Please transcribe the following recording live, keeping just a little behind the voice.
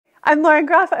I'm Lauren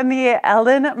Groff. I'm the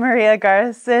Ellen Maria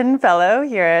Garrison Fellow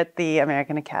here at the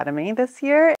American Academy this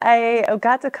year. I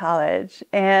got to college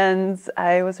and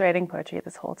I was writing poetry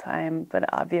this whole time, but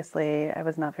obviously I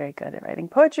was not very good at writing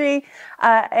poetry.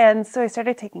 And so I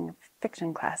started taking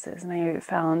fiction classes and I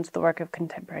found the work of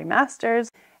contemporary masters.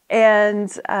 And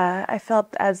I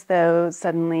felt as though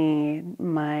suddenly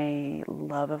my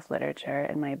love of literature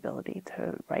and my ability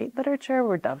to write literature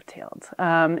were dovetailed.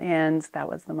 And that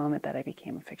was the moment that I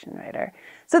became a fiction writer.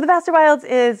 So The Vaster Wilds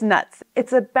is nuts.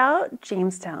 It's about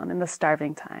Jamestown in the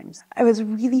starving times. I was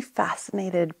really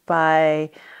fascinated by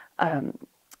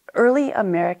early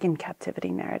American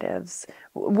captivity narratives,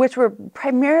 which were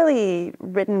primarily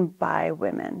written by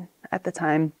women at the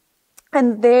time.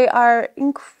 And they are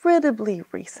incredibly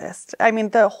racist. I mean,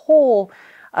 the whole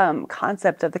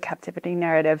concept of the captivity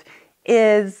narrative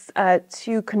is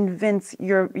to convince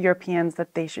Europeans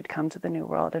that they should come to the New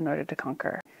World in order to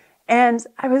conquer. And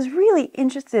I was really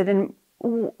interested in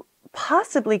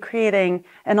possibly creating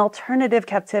an alternative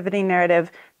captivity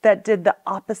narrative that did the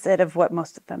opposite of what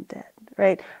most of them did,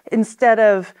 right? Instead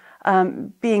of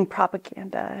being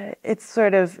propaganda,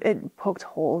 it poked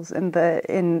holes in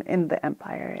the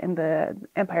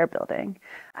empire building.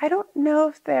 I don't know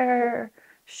if there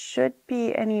should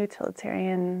be any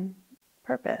utilitarian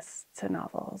purpose to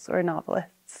novels or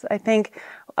novelists. I think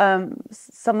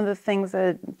some of the things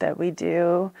that we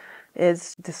do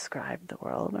is describe the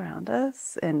world around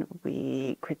us, and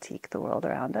we critique the world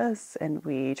around us, and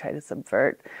we try to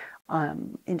subvert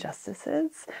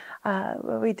injustices.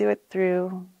 But we do it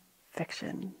through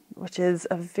fiction, which is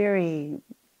a very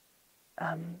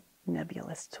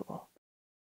nebulous tool.